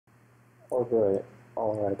Alright,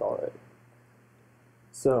 alright, alright.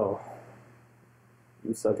 So,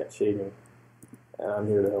 you suck at shading, and I'm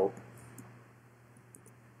here to help.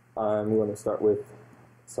 I'm going to start with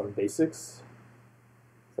some basics,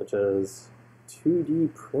 such as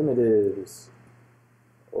 2D primitives.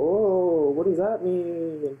 Oh, what does that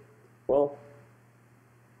mean? Well,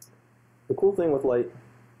 the cool thing with light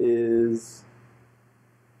is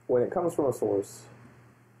when it comes from a source,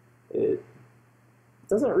 it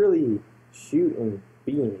doesn't really shoot in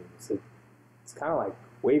beams. It's kind of like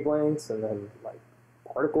wavelengths and then like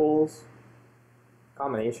particles,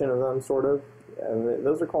 combination of them sort of, and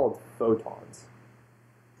those are called photons.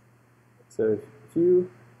 So if you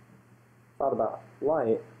thought about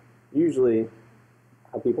light, usually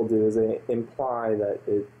how people do is they imply that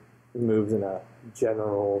it moves in a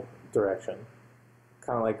general direction,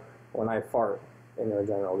 kind of like when I fart in a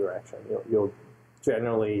general direction. You'll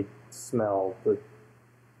generally smell the.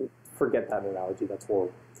 Forget that analogy. That's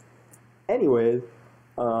horrible. Anyways,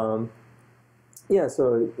 yeah.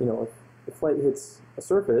 So if light hits a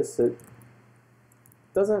surface, it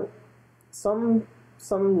doesn't. Some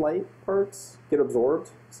light parts get absorbed.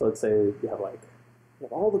 So let's say you have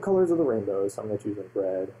all the colors of the rainbow. So I'm going to choose like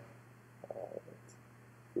red,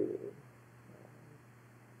 green,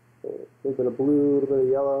 a little bit of blue, a little bit of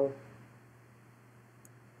yellow.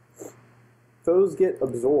 Those get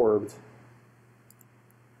absorbed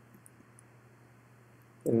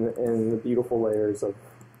in the beautiful layers of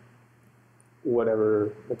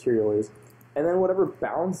whatever material is, and then whatever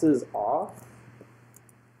bounces off,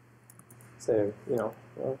 say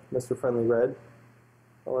Mr. Friendly Red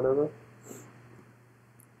or whatever,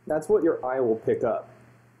 that's what your eye will pick up.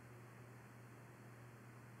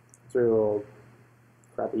 It's your little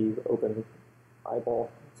crappy open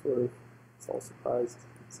eyeball, sort of. It's all surprised.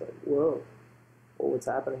 It's like, whoa, well, what's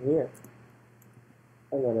happening here?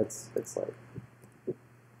 And then it's like,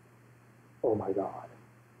 oh my God,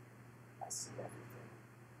 I see everything.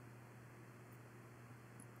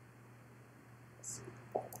 I see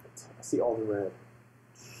all of it. I see all the red.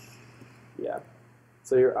 Yeah.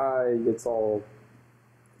 So your eye gets all.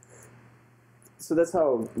 So that's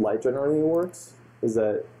how light generally works, is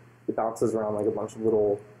that it bounces around like a bunch of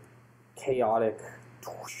little chaotic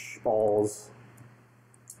balls.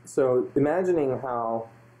 So imagining how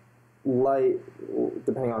light,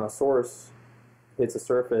 depending on a source, hits a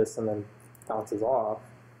surface and then bounces off,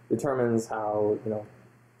 determines how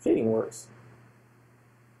shading works.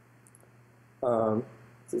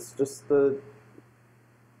 It's just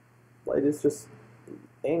light is just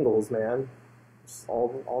angles, man. Just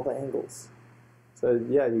all the angles. So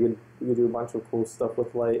yeah, you could do a bunch of cool stuff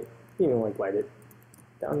with light. You can even light it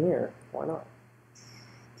down here. Why not?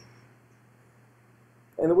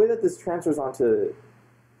 And the way that this transfers onto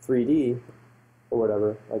 3D or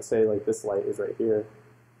whatever, like say this light is right here,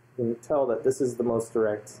 you can tell that this is the most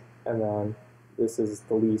direct, and then this is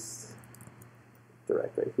the least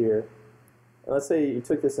direct right here. And let's say you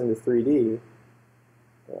took this into 3D,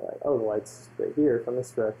 you're like, oh, the light's right here from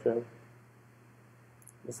this direction.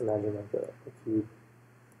 Just imagine like a cube.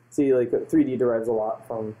 See, 3D derives a lot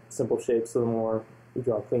from simple shapes, so the more you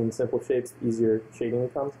draw clean, simple shapes, the easier shading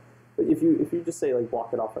becomes. But if you just say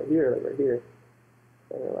block it off right here, and you're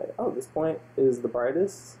like, oh, this point is the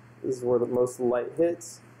brightest, this is where the most light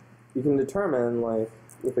hits, you can determine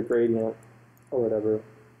with a gradient or whatever.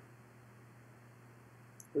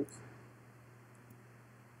 Oops.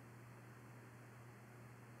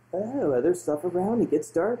 Oh, other stuff around it gets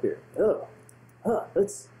darker. Oh, huh,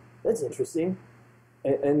 that's interesting.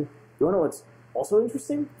 And you want to know what's also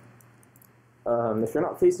interesting? If you're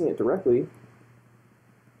not facing it directly,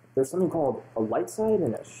 there's something called a light side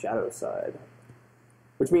and a shadow side.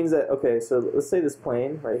 Which means that, okay, so let's say this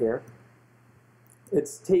plane right here,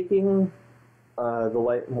 it's taking the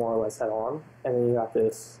light more or less head on, and then you got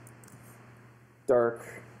this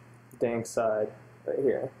dark, dank side right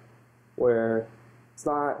here, where it's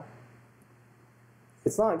not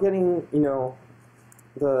getting,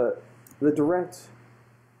 the direct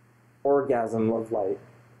orgasm of light.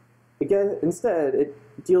 Instead,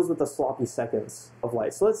 it deals with the sloppy seconds of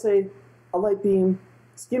light. So let's say a light beam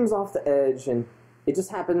skims off the edge and it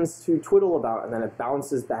just happens to twiddle about and then it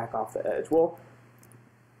bounces back off the edge. Well,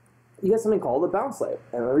 you get something called a bounce light.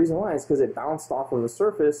 And the reason why is because it bounced off of the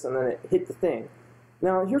surface and then it hit the thing.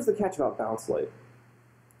 Now, here's the catch about bounce light.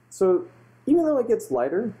 So even though it gets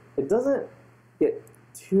lighter, it doesn't get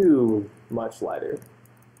too much lighter.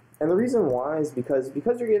 And the reason why is because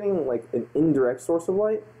you're getting an indirect source of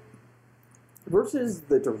light versus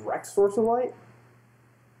the direct source of light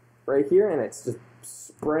right here, and it's just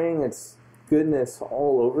spraying its goodness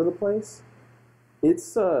all over the place.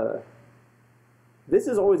 It's this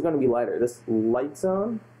is always going to be lighter. This light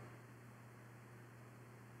zone,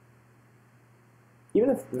 even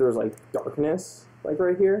if there's like darkness, like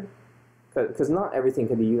right here, because not everything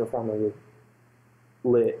can be uniformly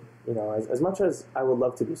lit. You know, as much as I would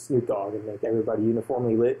love to be Snoop Dogg and make everybody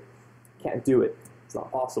uniformly lit, can't do it. It's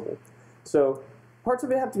not possible. So parts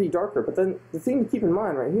of it have to be darker, but then the thing to keep in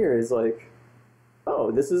mind right here is like,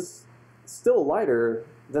 oh, this is still lighter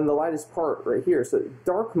than the lightest part right here. So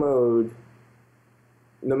dark mode,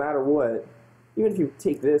 no matter what, even if you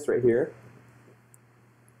take this right here,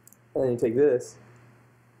 and then you take this,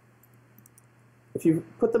 if you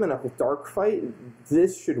put them in a dark fight,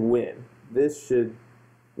 this should win. This should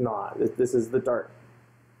not. This is the dark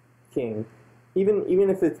king. Even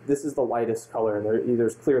if this is the lightest color, and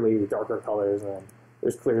there's clearly darker colors, and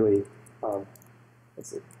there's clearly let's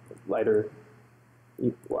see, lighter.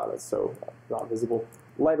 Wow, that's so not visible.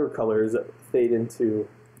 Lighter colors that fade into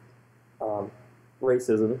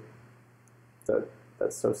racism.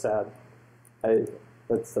 That's so sad.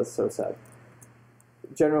 That's so sad.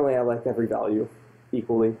 Generally, I like every value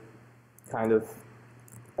equally, kind of.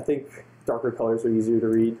 I think darker colors are easier to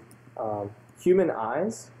read. Human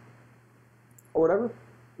eyes, or whatever,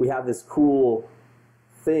 we have this cool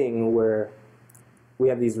thing where we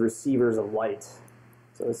have these receivers of light.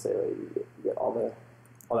 So let's say like, you get all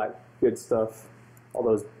that good stuff, all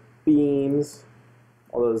those beams,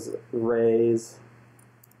 all those rays.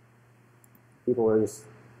 People are just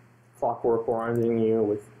clockwork oranging you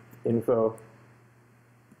with info.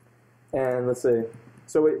 And let's say,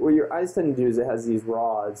 so what your eyes tend to do is it has these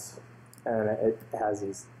rods, and it has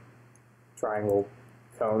these triangle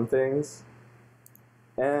cone things.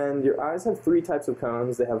 And your eyes have three types of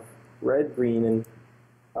cones. They have red, green, and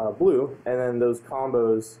blue, and then those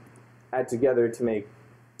combos add together to make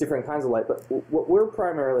different kinds of light. But what we're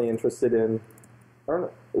primarily interested in,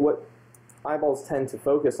 or what eyeballs tend to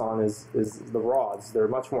focus on, is the rods. They're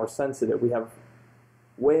much more sensitive. We have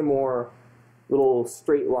way more little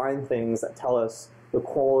straight line things that tell us the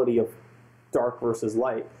quality of dark versus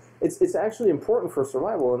light. It's actually important for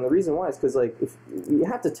survival, and the reason why is because like if you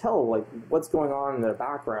have to tell like what's going on in the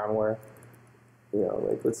background, where you know,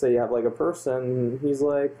 like let's say you have like a person, he's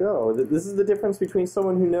like, oh, this is the difference between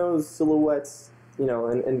someone who knows silhouettes, you know,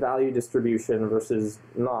 and value distribution versus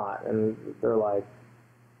not, and they're like,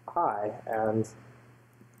 hi, and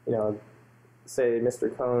you know, say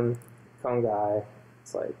Mr. Cone guy,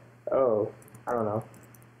 it's like, oh, I don't know.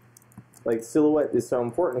 Like silhouette is so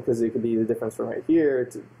important because it could be the difference from right here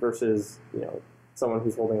versus, you know, someone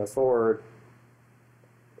who's holding a sword,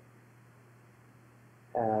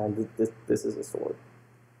 and this is a sword.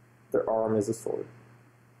 Their arm is a sword.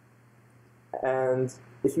 And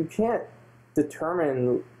if you can't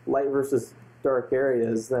determine light versus dark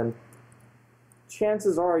areas, then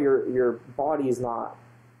chances are your body is not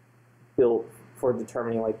built for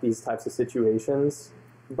determining like these types of situations.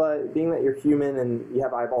 But being that you're human and you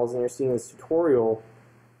have eyeballs and you're seeing this tutorial,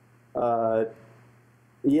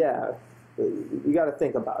 yeah, you got to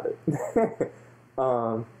think about it.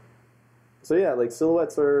 So yeah, like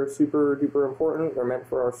silhouettes are super duper important. They're meant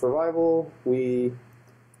for our survival. And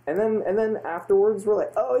then afterwards we're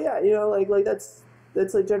like, oh yeah, you know, like that's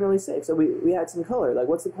like generally safe. So we add some color. Like,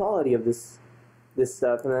 what's the quality of this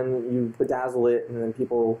stuff? And then you bedazzle it, and then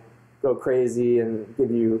people go crazy and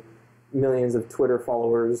give you millions of Twitter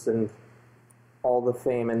followers and all the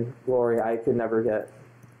fame and glory I could never get,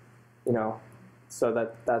 you know, so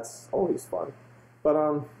that's always fun. But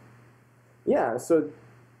yeah, so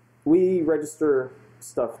we register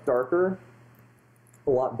stuff darker a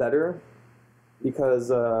lot better because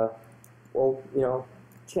well, you know,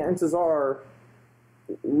 chances are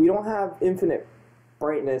we don't have infinite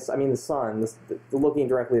brightness. I mean, the sun, looking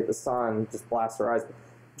directly at the sun just blasts our eyes.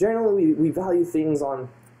 Generally, we value things on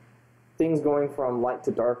things going from light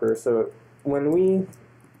to darker. So when we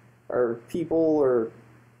are people, or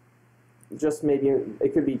just maybe,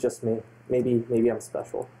 it could be just me, maybe I'm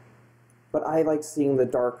special, but I like seeing the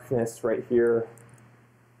darkness right here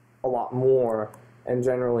a lot more, and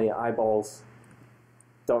generally eyeballs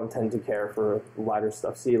don't tend to care for lighter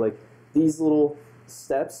stuff. See, like these little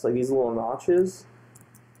steps, like these little notches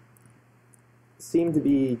seem to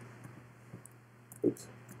be, oops,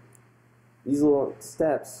 these little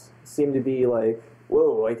steps seem to be like,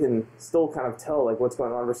 whoa, I can still kind of tell like what's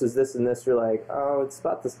going on, versus this and this, you're like, oh, it's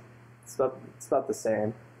about the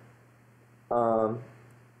same. So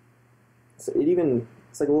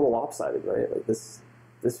it's like a little lopsided, right? Like this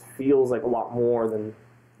feels like a lot more than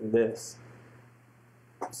this.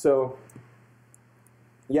 So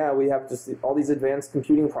yeah, we have just all these advanced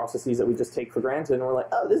computing processes that we just take for granted, and we're like,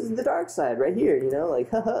 oh, this is the dark side right here, you know, like,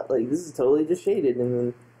 haha, like, this is totally just shaded, and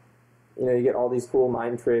then, you know, you get all these cool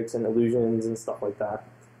mind tricks and illusions and stuff like that.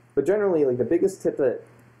 But generally, like, the biggest tip that,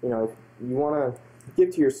 you know, you want to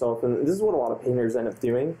give to yourself, and this is what a lot of painters end up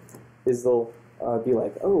doing, is they'll be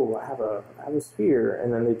like, oh, I have a sphere,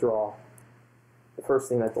 and then they draw. The first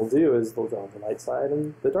thing that they'll do is they'll draw the light side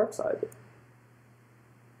and the dark side.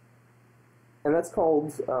 And that's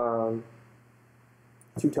called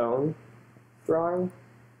two-tone drawing.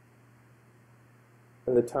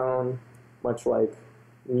 And the tone, much like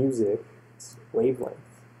music, it's wavelength.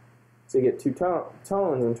 So you get two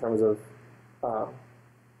tones in terms of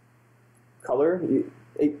color.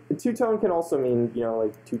 A two-tone can also mean, you know,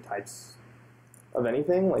 like two types of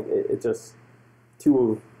anything. Like it just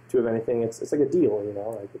two of anything. It's like a deal, you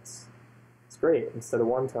know. Like it's great. Instead of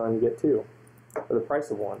one tone, you get two for the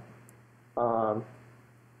price of one. Wow,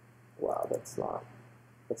 that's not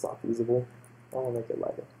feasible. I want to make it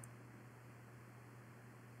lighter.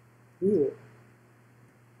 Yeah.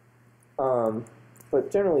 But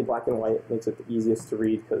generally, black and white makes it the easiest to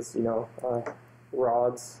read because, you know,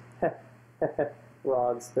 rods,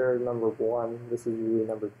 rods, they're number 1. This is usually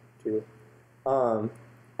number 2.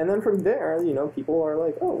 And then from there, you know, people are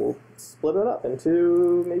like, oh, we'll split it up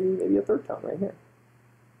into maybe a third tone right here.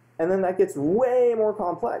 And then that gets way more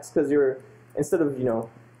complex because you're, instead of, you know,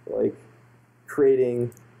 like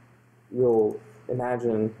creating, you'll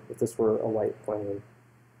imagine if this were a white plane.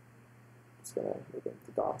 Just gonna make it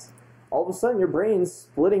the dots. All of a sudden, your brain's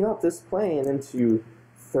splitting up this plane into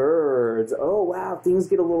thirds. Oh, wow, things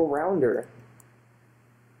get a little rounder.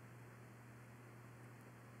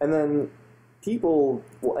 And then people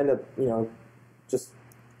will end up, you know, just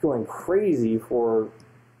going crazy for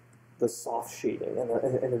the soft shading.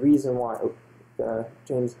 And the reason why,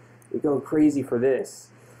 James, we go crazy for this.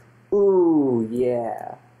 Ooh,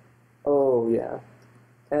 yeah. Oh, yeah.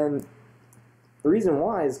 And the reason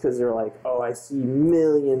why is because they're like, oh, I see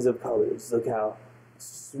millions of colors. Look how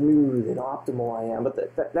smooth and optimal I am.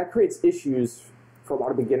 But that creates issues for a lot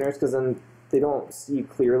of beginners because then they don't see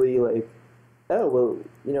clearly, like, oh, well,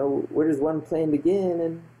 you know, where does one plane begin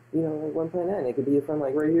and, you know, like one plane end? It could be from,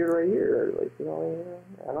 like, right here to right here. Or, like, you know,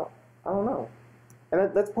 I don't know.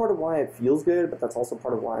 And that's part of why it feels good, but that's also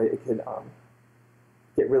part of why it could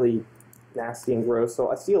get really nasty and gross. So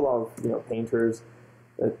I see a lot of, you know, painters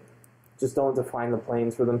that just don't define the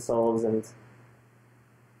planes for themselves, and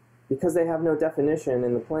because they have no definition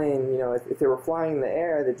in the plane, you know, if they were flying in the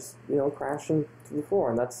air, they just, you know, crash into the floor,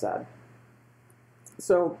 and that's sad.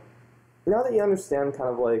 So now that you understand kind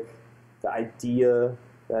of like the idea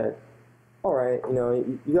that, all right, you know,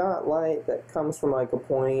 you got light that comes from like a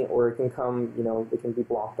point, or it can come, you know, it can be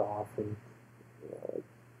blocked off and, you know, like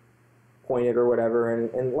pointed or whatever,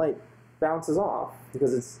 and light bounces off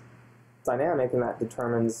because it's dynamic, and that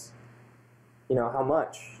determines, you know, how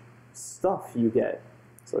much stuff you get.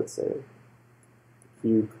 So let's say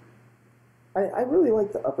cube. I really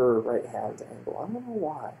like the upper right hand angle. I don't know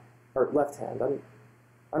why. Or left hand.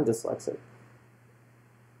 I'm dyslexic.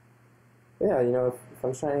 Yeah, you know, if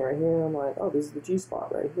I'm shining right here, I'm like, oh, this is the G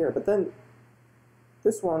spot right here. But then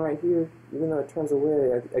this one right here, even though it turns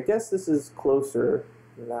away, I guess this is closer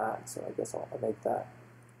than that. So I guess I'll make that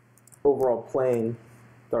overall plane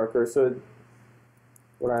darker. So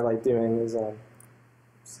what I like doing is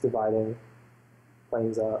just dividing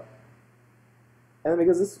planes up. And then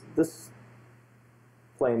because this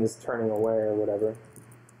plane is turning away or whatever.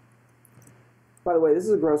 By the way, this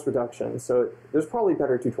is a gross reduction, so there's probably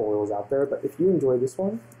better tutorials out there, but if you enjoy this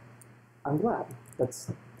one, I'm glad.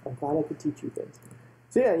 I'm glad I could teach you things.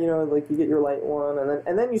 So yeah, you know, like you get your light one,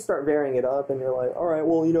 and then you start varying it up, and you're like, all right,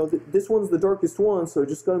 well, you know, this one's the darkest one, so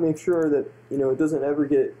just gotta make sure that, you know, it doesn't ever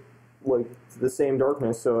get like the same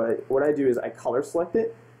darkness. So what I do is I color select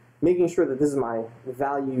it, making sure that this is my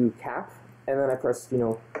value cap, and then I press, you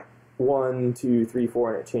know, 1, 2, 3,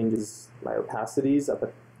 4, and it changes my opacities up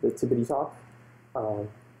at the tippity top. Oh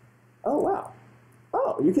wow!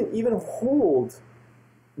 Oh, you can even hold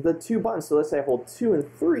the 2 buttons. So let's say I hold 2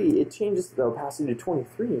 and 3, it changes the opacity to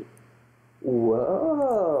 23.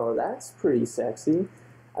 Whoa, that's pretty sexy.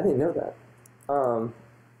 I didn't know that.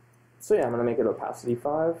 So yeah, I'm gonna make it opacity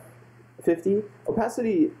 50.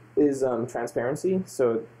 Opacity is transparency.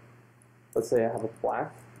 So let's say I have a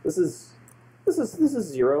black. This is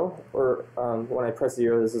 0, or when I press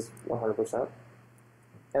 0, this is 100%.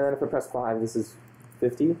 And then if I press 5, this is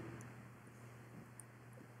 50.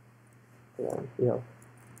 And then, you know,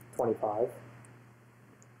 25.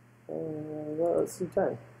 And well, let's do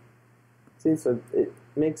 10. See, so it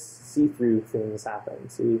makes see-through things happen.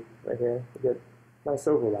 See, right here, you get Nice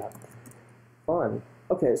overlap. Fun.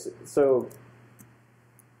 Okay, so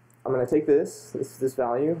I'm going to take this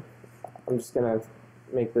value. I'm just going to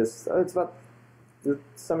make this, it's about the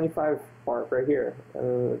 75 mark right here.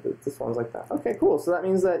 And this one's like that. Okay, cool. So that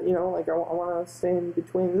means that, you know, like I want to stay in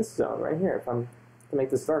between this zone right here if I'm to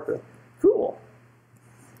make this darker. Cool.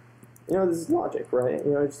 You know, this is logic, right?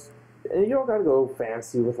 You know, you don't got to go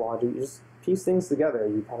fancy with logic. You just piece things together.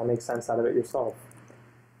 You kind of make sense out of it yourself.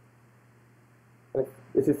 And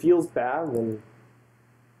if it feels bad,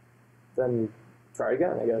 then try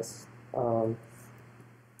again, I guess. We'll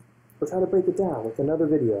try to break it down with another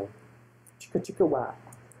video. Chicka chicka wow.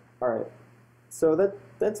 Alright, so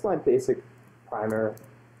that's my basic primer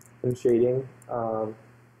and shading. You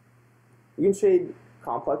can shade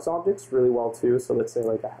complex objects really well too. So let's say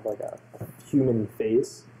like I have like a human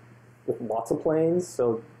face with lots of planes,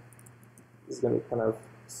 so this is going to be kind of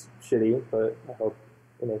shitty, but I hope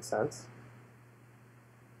it makes sense.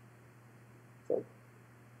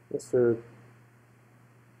 So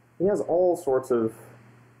he has all sorts of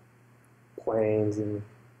planes and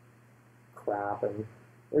crap, and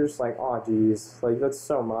they're just like, oh geez, like that's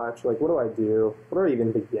so much, like what do I do? Where do I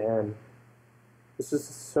even begin? It's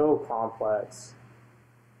just so complex.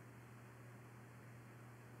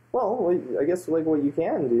 Well, I guess like what you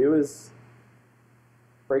can do is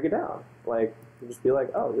break it down. Like, you just be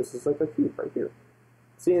like, oh, this is like a cube right here.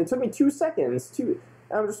 See, it took me 2 seconds, and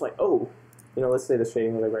I'm just like, oh, you know, let's say the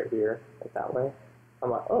shading was like right here, like that way. I'm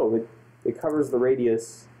like, oh, it covers the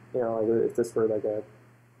radius, you know, like if this were like a...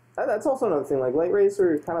 That's also another thing, like light rays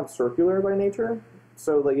are kind of circular by nature.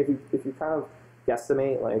 So like if you kind of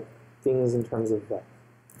guesstimate like things in terms of like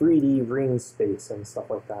 3D ring space and stuff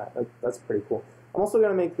like that, that's pretty cool. I'm also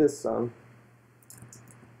gonna make this into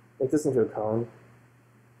a cone,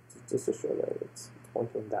 just to show that it's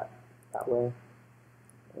pointing that way.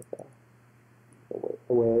 Okay.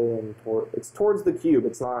 Away and it's towards the cube.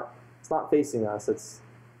 It's not facing us. It's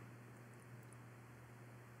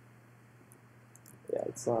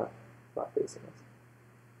not facing us.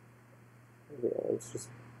 Yeah, it's just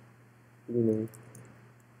beaming.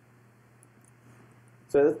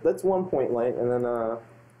 So that's one point light, and then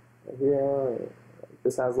here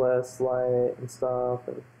this has less light and stuff.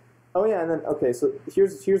 And, oh yeah, and then okay, so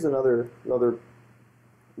here's another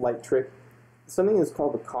light trick. Something is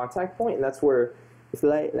called the contact point, and that's where if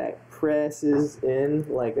light like presses in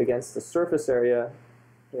like against the surface area,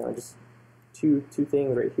 you know, just two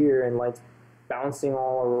things right here, and light's bouncing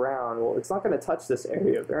all around. Well, it's not going to touch this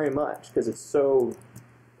area very much because it's so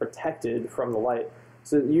protected from the light.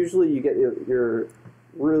 So usually you get your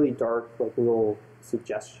really dark like little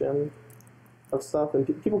suggestion of stuff, and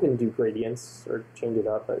people can do gradients or change it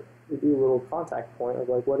up, but you do a little contact point of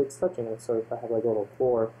like what it's touching with. So if I have like a little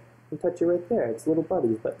floor, you touch it right there. It's little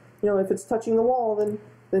buddies. But you know, if it's touching the wall, then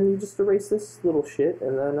you just erase this little shit,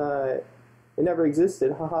 and then it never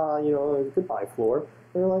existed. Haha, you know, goodbye floor.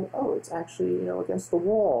 And you're like, oh, it's actually, you know, against the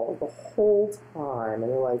wall the whole time.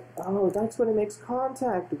 And you're like, oh, that's what it makes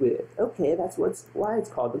contact with. Okay, that's why it's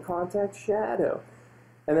called the contact shadow.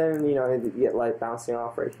 And then, you know, you get light bouncing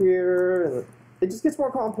off right here, and it just gets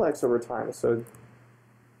more complex over time. So,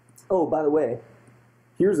 oh, by the way,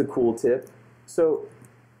 here's a cool tip. So,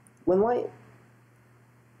 when light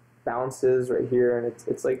bounces right here, and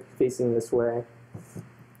it's like facing this way,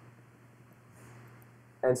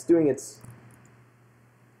 and it's doing its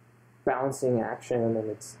bouncing action, and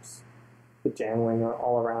it's jangling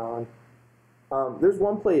all around. There's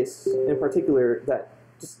one place in particular that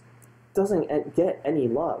just doesn't get any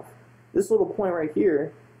love. This little point right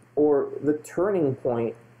here, or the turning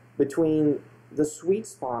point between the sweet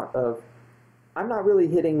spot of I'm not really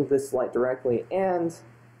hitting this light directly, and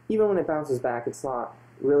even when it bounces back, it's not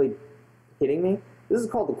really hitting me. This is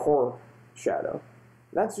called the core shadow.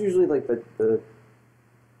 That's usually like the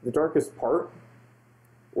darkest part,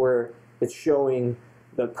 where it's showing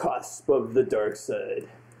the cusp of the dark side.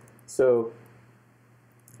 So,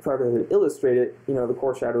 if I were to illustrate it, you know, the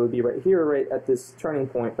core shadow would be right here, right at this turning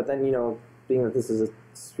point, but then, you know, being that this is a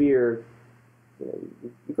sphere, you know,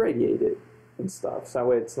 you gradiate it and stuff, so that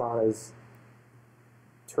way it's not as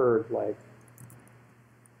turd-like,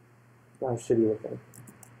 not as shitty looking.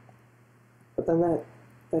 But then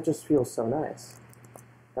that just feels so nice.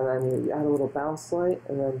 And then you add a little bounce light,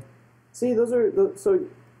 and then see, those are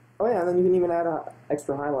oh yeah, and then you can even add an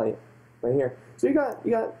extra highlight right here. So you got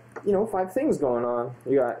you know 5 things going on.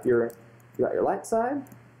 You got your light side,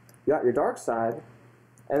 you got your dark side,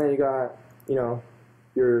 and then you got, you know,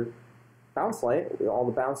 your bounce light with all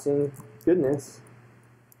the bouncing goodness,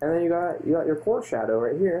 and then you got your core shadow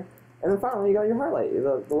right here, and then finally you got your highlight,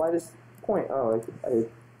 the lightest point. Oh,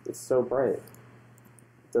 it's so bright.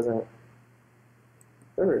 doesn't.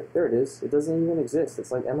 There it is. It doesn't even exist.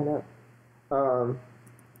 It's like Eminem.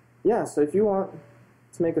 Yeah. So if you want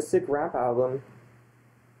to make a sick rap album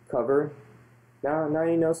cover, now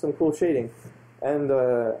you know some cool shading. And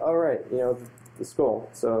all right, you know the skull.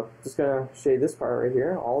 So just gonna shade this part right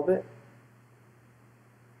here, all of it.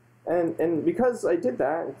 And because I did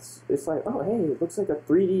that, it's like, oh hey, it looks like a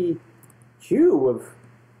 3D cube of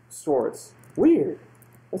sorts. Weird.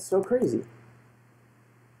 That's so crazy.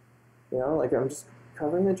 You know, like I'm just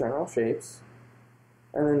covering the general shapes,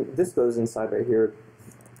 and then this goes inside right here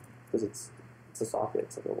because it's a socket.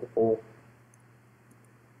 It's like a little hole.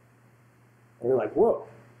 And you're like, whoa,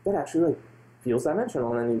 that actually like feels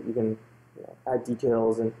dimensional, and then you can add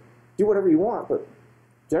details and do whatever you want. But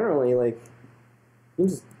generally, like, you can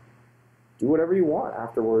just do whatever you want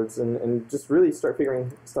afterwards, and just really start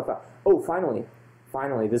figuring stuff out. Oh, finally,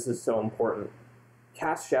 this is so important.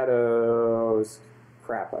 Cast shadows.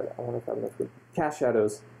 Crap, I don't know if I have enough room. Cast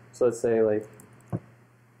shadows. So let's say like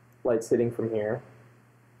light's hitting from here.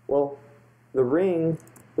 Well, the ring,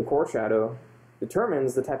 the core shadow,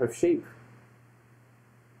 determines the type of shape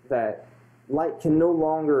that light can no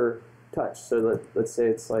longer touch. So let's say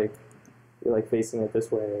it's like you're like facing it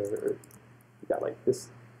this way, or you got like this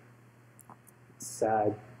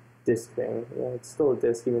sad disc thing. Yeah, it's still a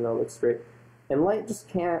disc even though it looks straight. And light just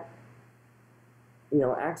can't,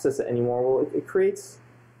 access it anymore. Well, it creates,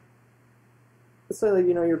 let's say like,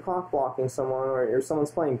 you're cock blocking someone, or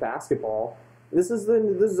someone's playing basketball. This is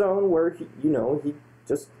the zone where he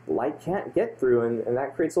just, light can't get through, and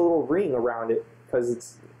that creates a little ring around it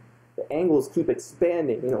because the angles keep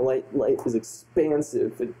expanding. Light is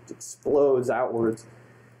expansive. It explodes outwards.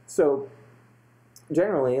 So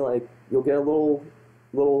generally, like, you'll get a little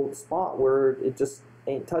spot where it just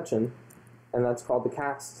ain't touching, and that's called the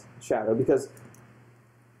cast shadow, because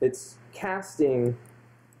it's casting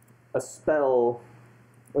a spell.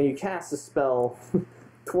 When you cast a spell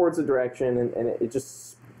towards a direction, and it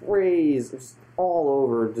just sprays just all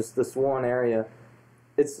over just this one area,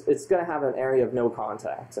 it's going to have an area of no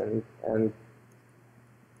contact, and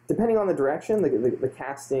depending on the direction, the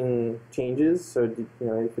casting changes. So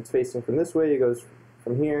if it's facing from this way, it goes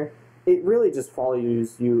from here. It really just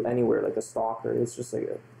follows you anywhere, like a stalker. It's just like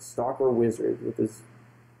a stalker wizard with his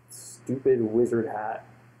stupid wizard hat,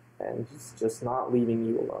 and he's just not leaving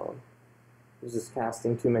you alone. He's just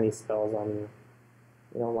casting too many spells on you.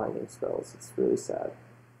 Lightning spells. It's really sad.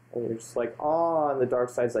 And you're just like, oh, and the dark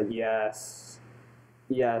side's like, yes,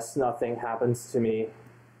 nothing happens to me.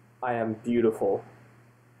 I am beautiful.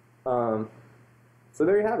 So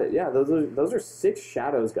there you have it. Yeah, those are 6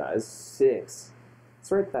 shadows, guys. 6.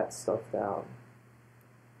 Let's write that stuff down.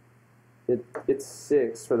 It's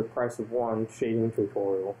 6 for the price of 1 shading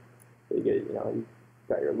tutorial. So you get, you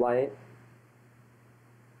got your light.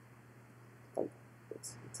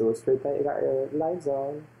 Let's illustrate that. You got your light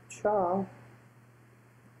zone. Cha.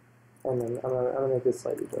 And then I'm gonna make this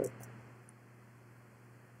slightly dark.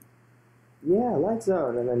 Yeah, light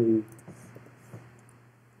zone, and then you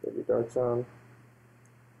get your dark zone.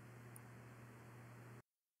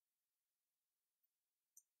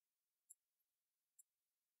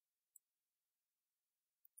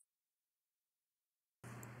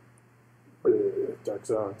 Dark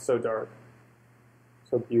zone. So dark.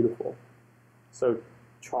 So beautiful. So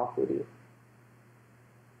chocolatey.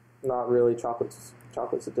 Not really. Chocolate's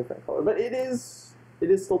a different color, but it is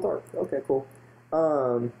still dark. Okay, cool.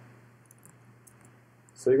 So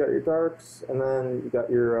you got your darks, and then you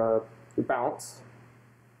got your bounce.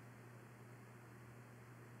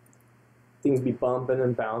 Things be bumping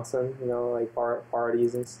and bouncing, like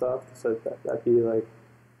parties and stuff. So that'd be like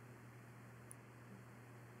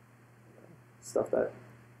stuff that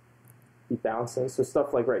be bouncing. So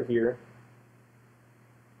stuff like right here,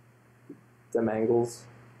 them angles.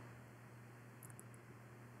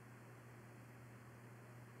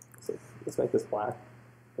 So let's make this black,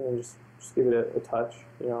 and just give it a touch.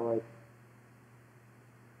 Like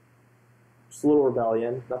just a little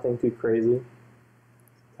rebellion, nothing too crazy. It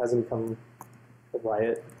hasn't become a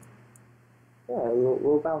riot. Yeah, a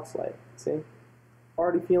little bounce light. See,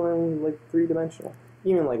 already feeling like 3-dimensional.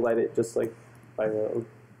 You can like light it just like by a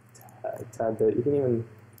tad bit. You can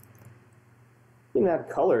even add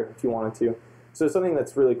color if you wanted to. So something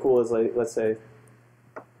that's really cool is like, let's say,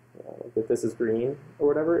 like if this is green or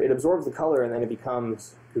whatever, it absorbs the color and then it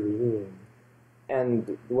becomes green.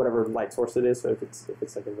 And whatever light source it is, so if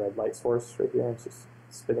it's like a red light source right here, it's just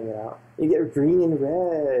spitting it out. You get green and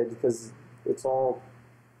red because it's all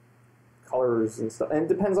colors and stuff. And it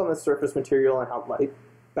depends on the surface material and how light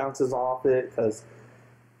bounces off it, because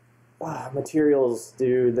materials,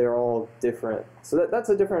 dude, they're all different. So that's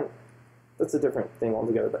a different thing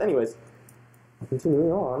altogether. But anyways,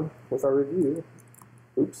 continuing on with our review.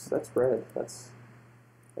 Oops, that's red. That's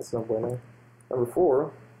no bueno. Number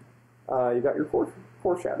 4, you got your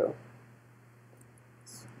core shadow.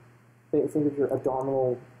 Think of your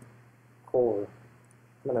abdominal core.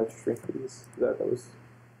 I'm gonna shrink these. That was.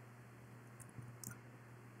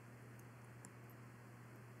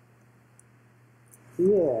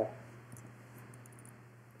 Yeah.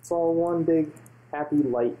 It's all one big happy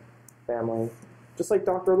light family. Just like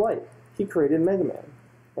Dr. Light. He created Mega Man.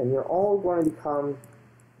 And you're all going to become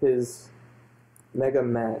his Mega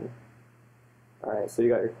Men. Alright, so you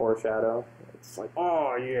got your core shadow. It's like,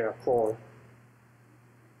 oh yeah, core.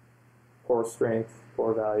 Core strength,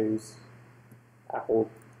 core values, apple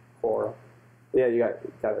core. Yeah, you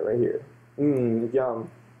got it right here. Yum.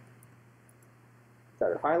 Got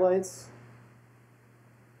your highlights.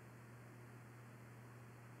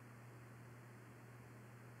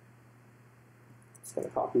 Just gonna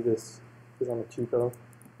copy this because I'm a cheapo.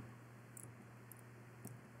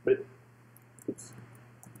 But oops.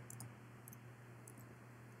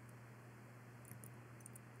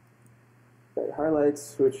 Got your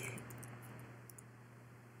highlights, which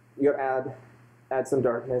you gotta add some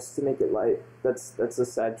darkness to make it light. That's a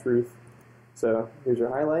sad truth. So here's your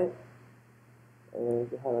highlight,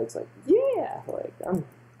 and your highlight's like, yeah, like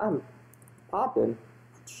I'm popping.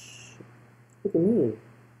 Look at me,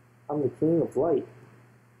 I'm the king of light,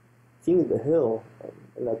 king of the hill,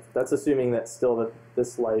 and that's assuming that still that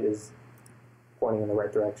this light is pointing in the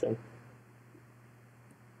right direction.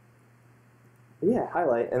 But yeah,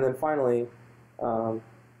 highlight, and then finally your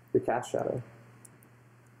cast shadow.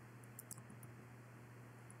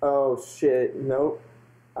 Oh shit, nope,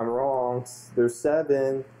 I'm wrong. There's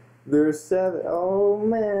 7. There's 7. Oh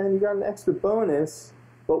man, you got an extra bonus.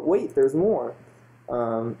 But wait, there's more.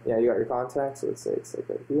 Yeah, you got your contacts, so let's say it's like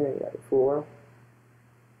right here, you got your 4.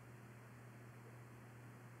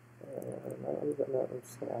 I'm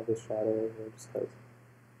just gonna add this shadow over here just because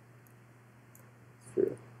it's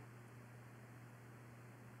true.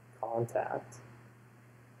 Contact.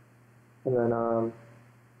 And then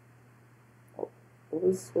what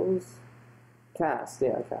was cast?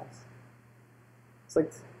 Yeah, cast. It's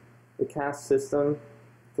like the cast system.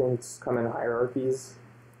 Things come in hierarchies.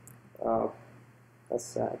 That's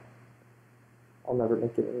sad. I'll never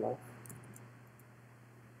make it in life.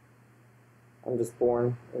 I'm just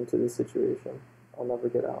born into this situation. I'll never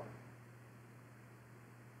get out.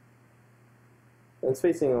 And it's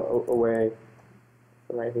facing away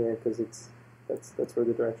from right here because that's where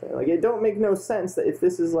the direction is. Like, it don't make no sense that if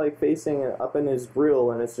this is like facing up in his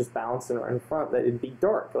grill and it's just bouncing right in front, that it'd be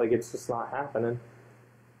dark. Like, it's just not happening.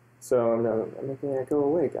 So I'm making it go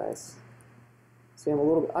away, guys. See,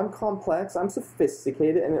 I'm complex, I'm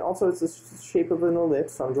sophisticated, and also it's the shape of an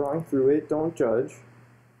ellipse, so I'm drawing through it. Don't judge.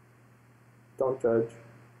 Don't judge.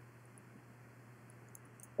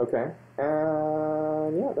 Okay,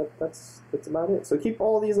 and yeah, that's about it. So keep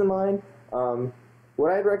all these in mind.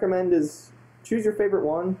 What I'd recommend is choose your favorite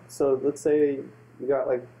one. So let's say you got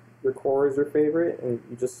like your core is your favorite, and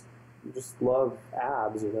you just love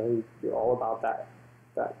abs. You know, you're all about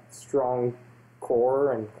that strong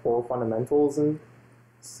core and core fundamentals and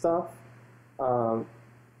stuff.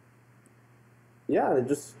 Yeah,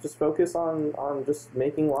 just focus on just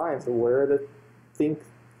making lines of where to think.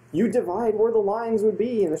 You divide where the lines would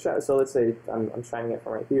be in the shadow. So let's say I'm shining it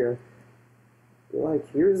from right here. You're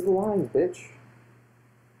like, here's the lines, bitch.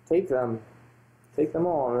 Take them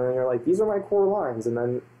all, and then you're like, these are my core lines, and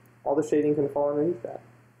then all the shading can fall underneath that.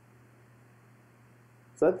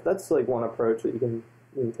 So that's like one approach that you can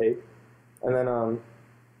take, and then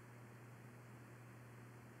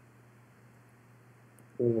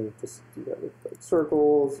you can just do that with like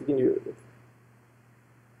circles. You can do it with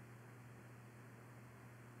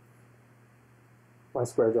my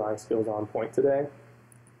square drawing skills on point today.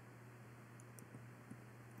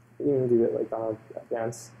 You can do it like on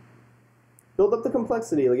advanced. Build up the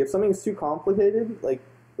complexity. Like if something's too complicated, like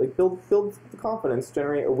build the confidence,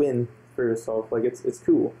 generate a win for yourself. Like it's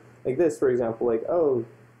cool. Like this, for example. Like, oh,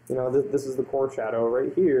 you know, this is the core shadow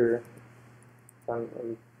right here.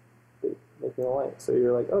 I'm making a light. So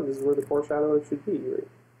you're like, oh, this is where the core shadow should be,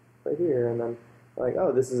 right here. And then like,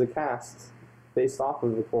 oh, this is a cast based off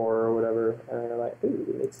of the core or whatever. And you're like, ooh,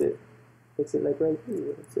 it makes it like right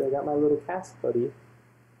here. See, I got my little cast buddy.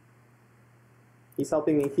 He's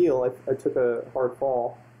helping me heal. I took a hard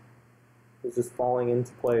fall. It was just falling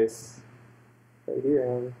into place right here,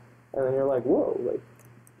 and then you're like, whoa, like,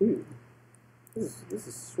 dude, this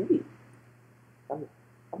is sweet. I'm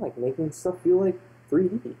like making stuff feel like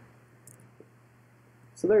 3D.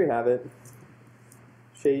 So there you have it.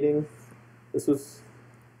 Shading. This was.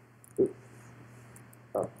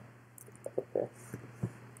 Oh, okay.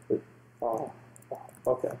 Oh,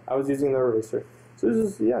 okay. I was using the eraser. So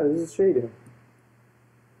this is shading.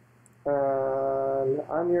 And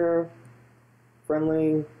I'm your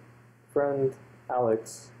friendly friend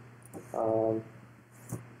Alex. You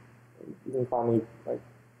can call me like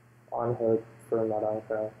on hood for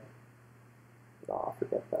Nadanka. No,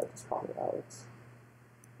 forget that. Just call me Alex.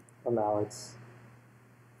 I'm Alex.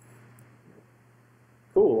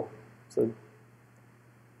 Cool. So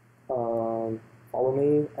follow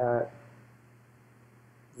me at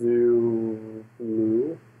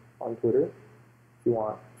Zulu on Twitter if you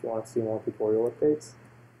want to see more tutorial updates.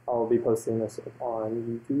 I'll be posting this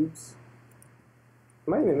on YouTube's.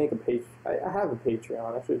 I might even make a page. I have a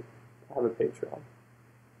Patreon. I should have a Patreon.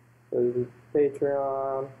 So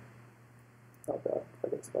Patreon. Oh god, I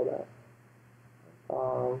can spell that.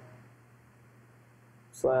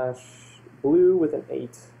 /blue with an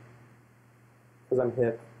 8. Because I'm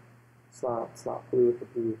hip. It's not blue with a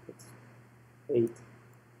B. It's 8.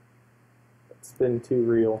 It's been too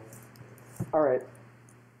real. Alright.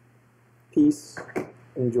 Peace.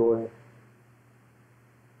 Enjoy.